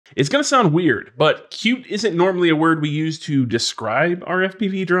It's going to sound weird, but cute isn't normally a word we use to describe our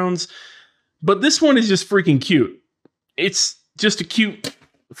FPV drones, but this one is just freaking cute. It's just a cute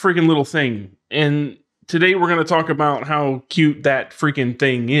freaking little thing, and today we're going to talk about how cute that freaking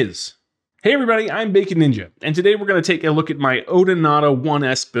thing is. Hey everybody, I'm Bacon Ninja, and today we're going to take a look at my Odinata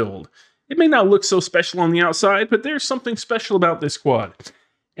 1S build. It may not look so special on the outside, but there's something special about this quad.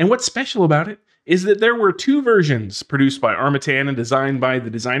 And what's special about it is that there were two versions produced by Armatan and designed by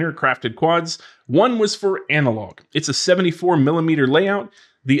the designer CraftedKwads. One was for analog. It's a 74mm layout.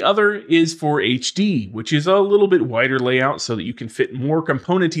 The other is for HD, which is a little bit wider layout so that you can fit more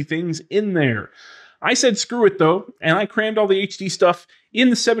componenty things in there. I said screw it though, and I crammed all the HD stuff in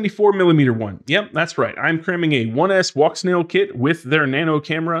the 74mm one. Yep, that's right. I'm cramming a 1S walk snail kit with their nano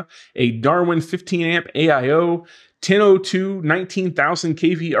camera, a Darwin 15-amp AIO, 1002 19,000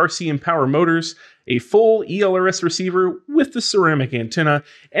 kV RC and power motors, a full ELRS receiver with the ceramic antenna,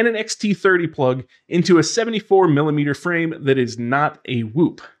 and an XT30 plug into a 74mm frame that is not a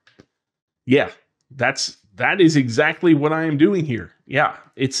Whoop. Yeah, that is exactly what I am doing here. Yeah,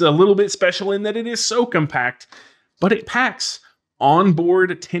 it's a little bit special in that it is so compact, but it packs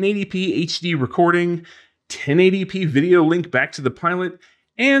onboard 1080p HD recording, 1080p video link back to the pilot,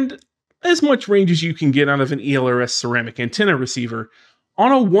 and as much range as you can get out of an ELRS ceramic antenna receiver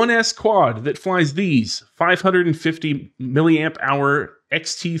on a 1S quad that flies these 550 milliamp hour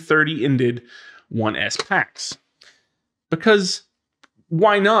XT30 ended 1S packs. Because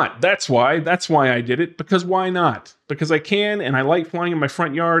why not? That's why I did it, because why not? Because I can, and I like flying in my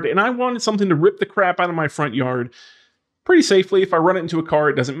front yard, and I wanted something to rip the crap out of my front yard pretty safely. If I run it into a car,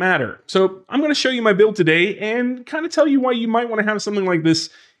 it doesn't matter. So I'm going to show you my build today and kind of tell you why you might want to have something like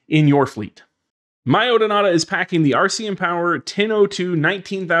this in your fleet. My Odinata is packing the RC and Power 1002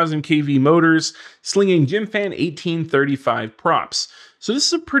 19,000 kV motors, slinging GymFan 1835 props. So this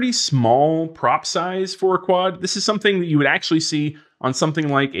is a pretty small prop size for a quad. This is something that you would actually see on something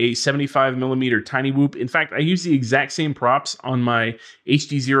like a 75mm Tiny Whoop. In fact, I use the exact same props on my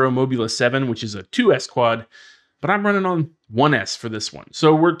HD0 Mobula 7, which is a 2S quad, but I'm running on 1S for this one.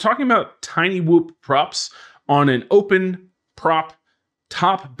 So we're talking about Tiny Whoop props on an open prop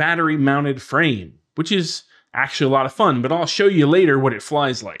top battery mounted frame, which is actually a lot of fun, but I'll show you later what it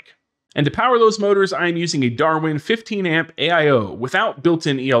flies like. And to power those motors, I am using a Darwin 15-amp AIO without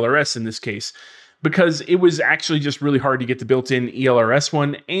built-in ELRS in this case, because it was actually just really hard to get the built-in ELRS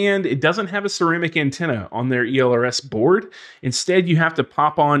one, and it doesn't have a ceramic antenna on their ELRS board. Instead, you have to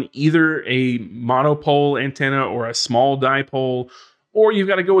pop on either a monopole antenna or a small dipole, or you've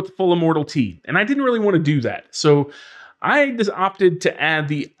got to go with the full Immortal T. And I didn't really want to do that, so I just opted to add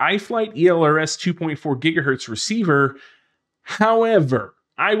the iFlight ELRS 2.4 gigahertz receiver. However,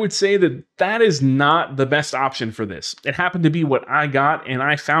 I would say that that is not the best option for this. It happened to be what I got, and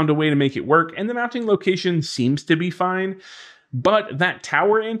I found a way to make it work, and the mounting location seems to be fine. But that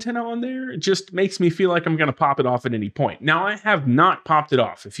tower antenna on there just makes me feel like I'm going to pop it off at any point. Now, I have not popped it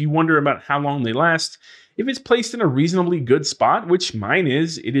off. If you wonder about how long they last, if it's placed in a reasonably good spot, which mine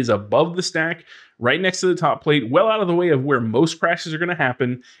is, it is above the stack, right next to the top plate, well out of the way of where most crashes are going to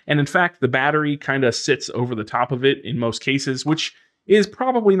happen. And in fact, the battery kind of sits over the top of it in most cases, which is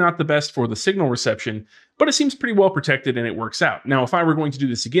probably not the best for the signal reception, but it seems pretty well protected and it works out. Now, if I were going to do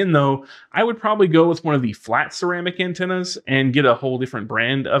this again though, I would probably go with one of the flat ceramic antennas and get a whole different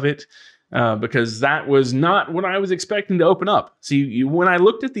brand of it, because that was not what I was expecting to open up. See, when I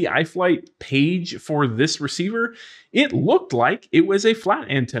looked at the iFlight page for this receiver, it looked like it was a flat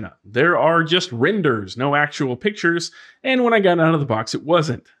antenna. There are just renders, no actual pictures, and when I got out of the box, it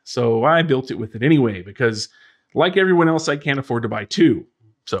wasn't. So I built it with it anyway, because like everyone else, I can't afford to buy two.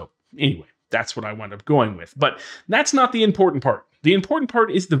 So anyway, that's what I wound up going with. But that's not the important part. The important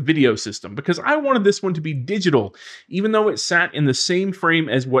part is the video system, because I wanted this one to be digital. Even though it sat in the same frame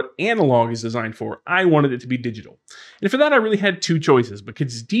as what analog is designed for, I wanted it to be digital. And for that, I really had two choices,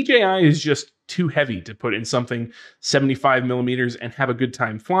 because DJI is just too heavy to put in something 75mm and have a good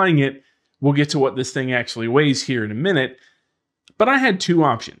time flying it. We'll get to what this thing actually weighs here in a minute. But I had two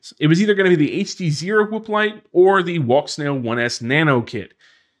options. It was either going to be the HD0 Whoop Light or the Walksnail 1S Nano Kit.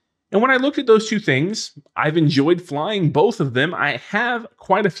 And when I looked at those two things, I've enjoyed flying both of them. I have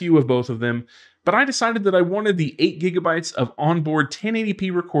quite a few of both of them, but I decided that I wanted the 8 gigabytes of onboard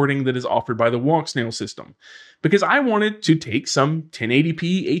 1080p recording that is offered by the Walksnail system, because I wanted to take some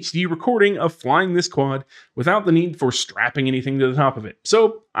 1080p HD recording of flying this quad without the need for strapping anything to the top of it.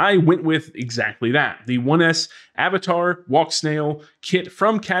 So I went with exactly that, the 1S Avatar Walksnail kit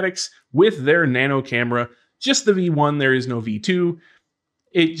from Ethix with their nano camera, just the V1, there is no V2.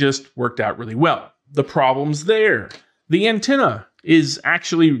 It just worked out really well. The problem's there. The antenna is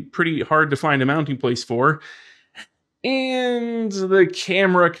actually pretty hard to find a mounting place for. And the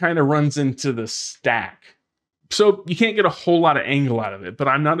camera kind of runs into the stack. So you can't get a whole lot of angle out of it, but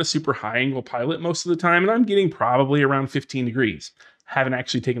I'm not a super high angle pilot most of the time, and I'm getting probably around 15 degrees. Haven't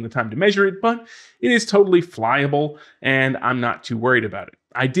actually taken the time to measure it, but it is totally flyable, and I'm not too worried about it.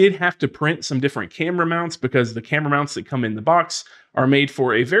 I did have to print some different camera mounts because the camera mounts that come in the box are made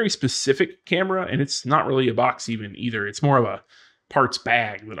for a very specific camera, and it's not really a box even either. It's more of a parts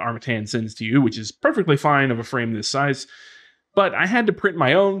bag that Armatan sends to you, which is perfectly fine of a frame this size. But I had to print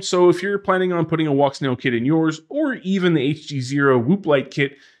my own, so if you're planning on putting a Walksnail kit in yours, or even the HG0 Whoop Light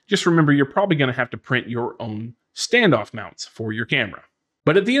kit, just remember you're probably going to have to print your own standoff mounts for your camera.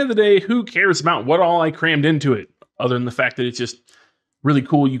 But at the end of the day, who cares about what all I crammed into it, other than the fact that it's just really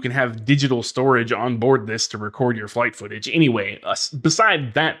cool you can have digital storage on board this to record your flight footage. Anyway,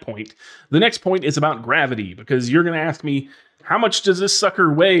 beside that point, the next point is about gravity, because you're going to ask me, how much does this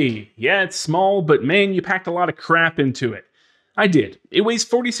sucker weigh? Yeah, it's small, but man, you packed a lot of crap into it. I did. It weighs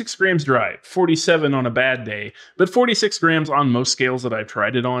 46 grams dry, 47 on a bad day, but 46 grams on most scales that I've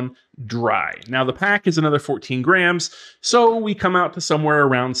tried it on dry. Now the pack is another 14 grams, so we come out to somewhere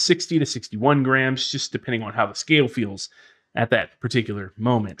around 60 to 61 grams, just depending on how the scale feels at that particular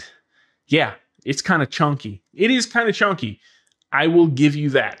moment. Yeah, it's kind of chunky. It is kind of chunky. I will give you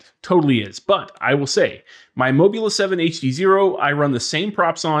that. Totally is. But I will say, my Mobula 7 HD0, I run the same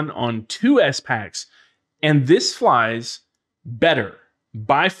props on 2 S packs, and this flies better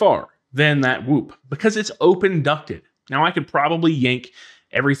by far than that Whoop because it's open ducted. Now I could probably yank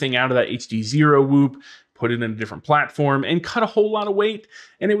everything out of that HD0 Whoop, put it in a different platform, and cut a whole lot of weight,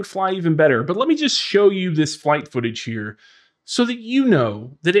 and it would fly even better. But let me just show you this flight footage here so that you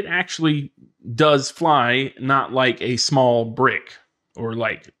know that it actually does fly, not like a small brick or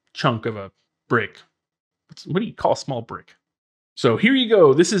like chunk of a brick. What do you call a small brick? So here you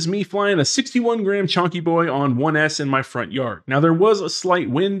go. This is me flying a 61 gram chunky boy on 1S in my front yard. Now there was a slight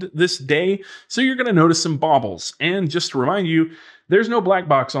wind this day, so you're going to notice some bobbles. And just to remind you, there's no black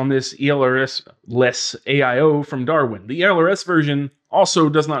box on this ELRS-less AIO from Darwin. The ELRS version also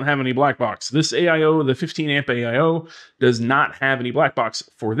does not have any black box. This AIO, the 15 amp AIO, does not have any black box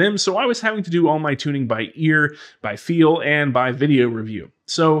for them, so I was having to do all my tuning by ear, by feel, and by video review.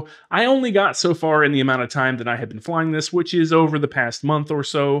 So I only got so far in the amount of time that I have been flying this, which is over the past month or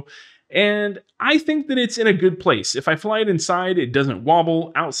so, and I think that it's in a good place. If I fly it inside, it doesn't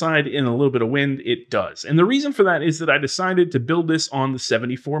wobble. Outside, in a little bit of wind, it does. And the reason for that is that I decided to build this on the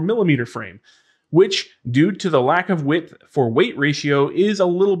 74mm frame, which, due to the lack of width for weight ratio, is a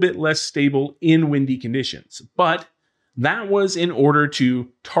little bit less stable in windy conditions. But that was in order to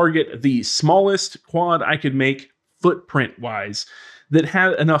target the smallest quad I could make footprint-wise that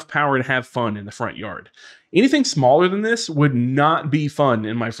had enough power to have fun in the front yard. Anything smaller than this would not be fun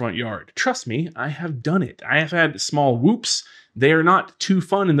in my front yard. Trust me, I have done it. I have had small whoops. They are not too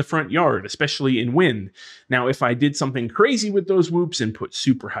fun in the front yard, especially in wind. Now, if I did something crazy with those whoops and put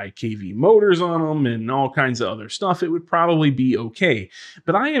super high kV motors on them and all kinds of other stuff, it would probably be okay.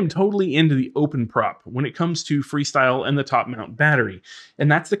 But I am totally into the open prop when it comes to freestyle and the top mount battery.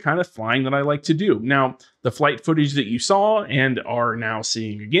 And that's the kind of flying that I like to do. Now, the flight footage that you saw and are now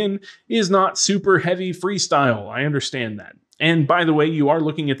seeing again is not super heavy freestyle. I understand that. And by the way, you are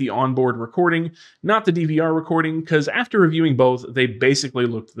looking at the onboard recording, not the DVR recording, because after reviewing both, they basically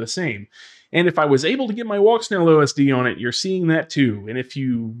looked the same. And if I was able to get my Walksnail OSD on it, you're seeing that too. And if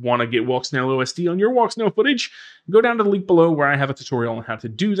you want to get Walksnail OSD on your Walksnail footage, go down to the link below where I have a tutorial on how to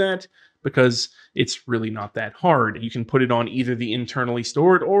do that, because it's really not that hard. You can put it on either the internally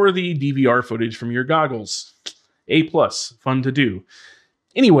stored or the DVR footage from your goggles. A+, fun to do.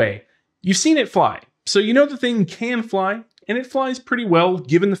 Anyway, you've seen it fly, so you know the thing can fly. And it flies pretty well,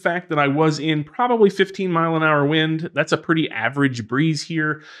 given the fact that I was in probably 15 mile an hour wind. That's a pretty average breeze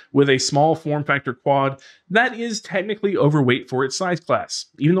here with a small form factor quad. That is technically overweight for its size class.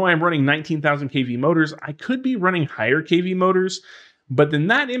 Even though I'm running 19,000 kV motors, I could be running higher kV motors, but then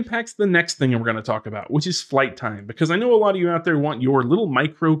that impacts the next thing we're going to talk about, which is flight time, because I know a lot of you out there want your little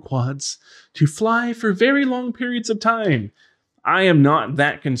micro quads to fly for very long periods of time. I am not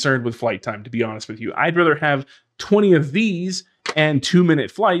that concerned with flight time, to be honest with you. I'd rather have 20 of these and 2-minute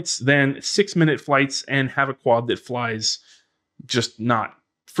flights than 6-minute flights and have a quad that flies just not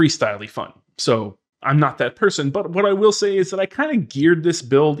freestyle-y fun. So I'm not that person, but what I will say is that I kind of geared this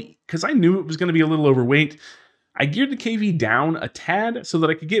build because I knew it was going to be a little overweight. I geared the KV down a tad so that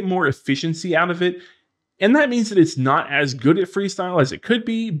I could get more efficiency out of it. And that means that it's not as good at freestyle as it could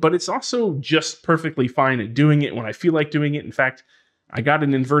be, but it's also just perfectly fine at doing it when I feel like doing it. In fact, I got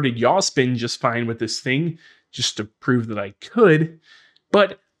an inverted yaw spin just fine with this thing. just to prove that I could.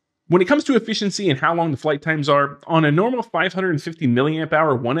 But when it comes to efficiency and how long the flight times are, on a normal 550 milliamp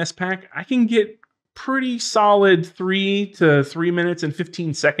hour 1S pack, I can get pretty solid 3 to 3 minutes and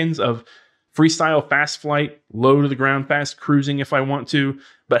 15 seconds of freestyle fast flight, low to the ground fast cruising if I want to,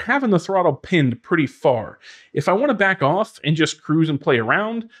 but having the throttle pinned pretty far. If I want to back off and just cruise and play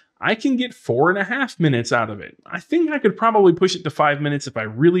around, I can get 4.5 minutes out of it. I think I could probably push it to 5 minutes if I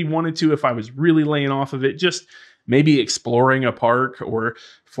really wanted to, if I was really laying off of it, just maybe exploring a park or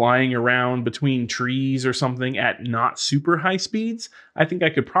flying around between trees or something at not super high speeds. I think I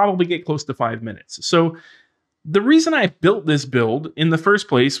could probably get close to 5 minutes. So the reason I built this build in the first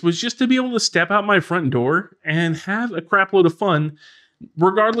place was just to be able to step out my front door and have a crap load of fun,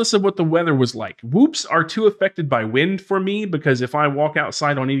 regardless of what the weather was like. Whoops are too affected by wind for me, because if I walk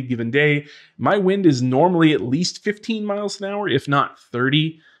outside on any given day, my wind is normally at least 15 miles an hour, if not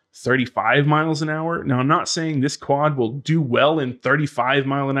 30, 35 miles an hour. Now, I'm not saying this quad will do well in 35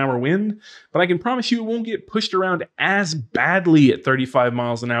 mile an hour wind, but I can promise you it won't get pushed around as badly at 35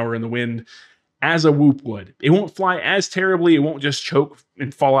 miles an hour in the wind as a Whoop would. It won't fly as terribly. It won't just choke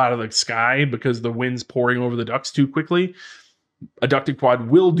and fall out of the sky because the wind's pouring over the ducts too quickly. A ducted quad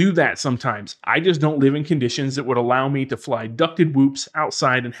will do that sometimes. I just don't live in conditions that would allow me to fly ducted whoops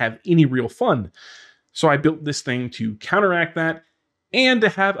outside and have any real fun. So I built this thing to counteract that and to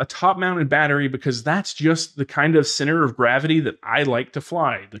have a top-mounted battery, because that's just the kind of center of gravity that I like to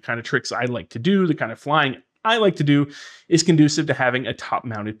fly. The kind of tricks I like to do, the kind of flying I like to do is conducive to having a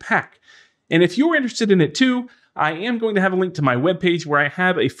top-mounted pack. And if you're interested in it too, I am going to have a link to my webpage where I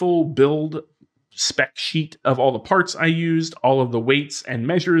have a full build spec sheet of all the parts I used, all of the weights and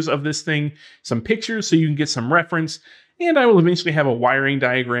measures of this thing, some pictures so you can get some reference, and I will eventually have a wiring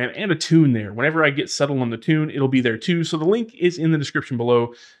diagram and a tune there. Whenever I get settled on the tune, it'll be there too. So the link is in the description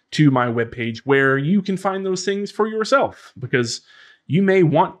below to my webpage where you can find those things for yourself, because you may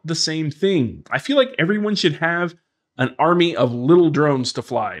want the same thing. I feel like everyone should have an army of little drones to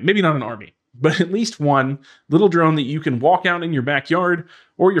fly. Maybe not an army, but at least one little drone that you can walk out in your backyard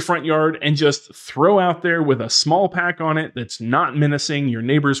or your front yard and just throw out there with a small pack on it that's not menacing. Your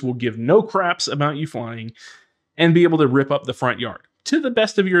neighbors will give no craps about you flying, and be able to rip up the front yard to the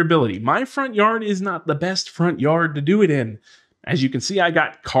best of your ability. My front yard is not the best front yard to do it in. As you can see, I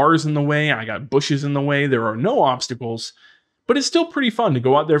got cars in the way, I got bushes in the way, there are no obstacles, but it's still pretty fun to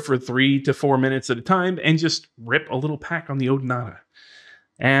go out there for 3 to 4 minutes at a time and just rip a little pack on the Odonata.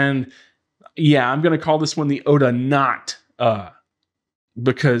 And yeah, I'm going to call this one the Odonata,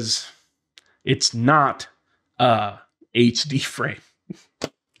 because it's not a HD frame.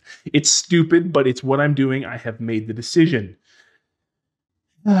 It's stupid, but it's what I'm doing. I have made the decision.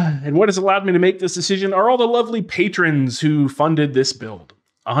 And what has allowed me to make this decision are all the lovely patrons who funded this build.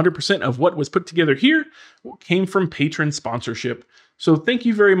 100% of what was put together here came from patron sponsorship. So thank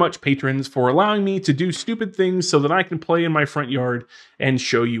you very much, patrons, for allowing me to do stupid things so that I can play in my front yard and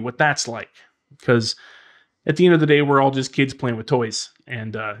show you what that's like. Because at the end of the day, we're all just kids playing with toys.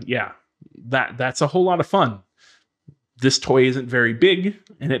 And yeah, that's a whole lot of fun. This toy isn't very big,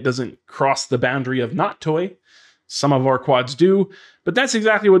 and it doesn't cross the boundary of not toy. Some of our quads do, but that's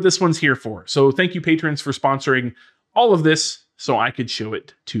exactly what this one's here for. So thank you, patrons, for sponsoring all of this so I could show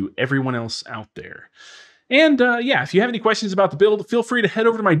it to everyone else out there. And yeah, if you have any questions about the build, feel free to head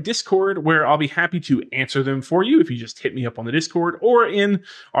over to my Discord, where I'll be happy to answer them for you if you just hit me up on the Discord or in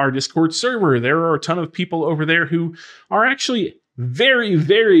our Discord server. There are a ton of people over there who are actually very,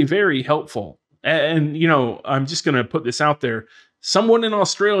 very, very helpful. And, you know, I'm just going to put this out there. Someone in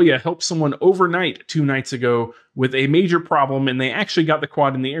Australia helped someone overnight 2 nights ago with a major problem, and they actually got the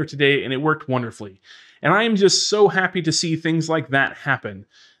quad in the air today, and it worked wonderfully. And I am just so happy to see things like that happen.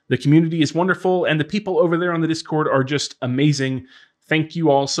 The community is wonderful, and the people over there on the Discord are just amazing. Thank you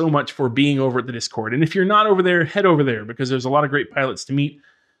all so much for being over at the Discord. And if you're not over there, head over there, because there's a lot of great pilots to meet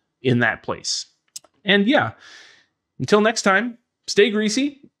in that place. And yeah, until next time, stay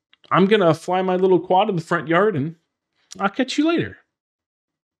greasy. I'm going to fly my little quad in the front yard, and I'll catch you later.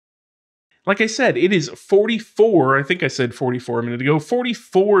 Like I said, it is 44. I think I said 44 a minute ago.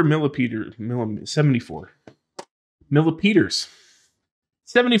 44 millipeters. 74. Millipeters.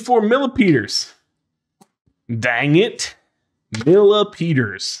 74 millipeters. Dang it.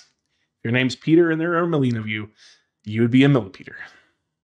 Millipeters. If your name's Peter and there are a million of you, you would be a millipeter.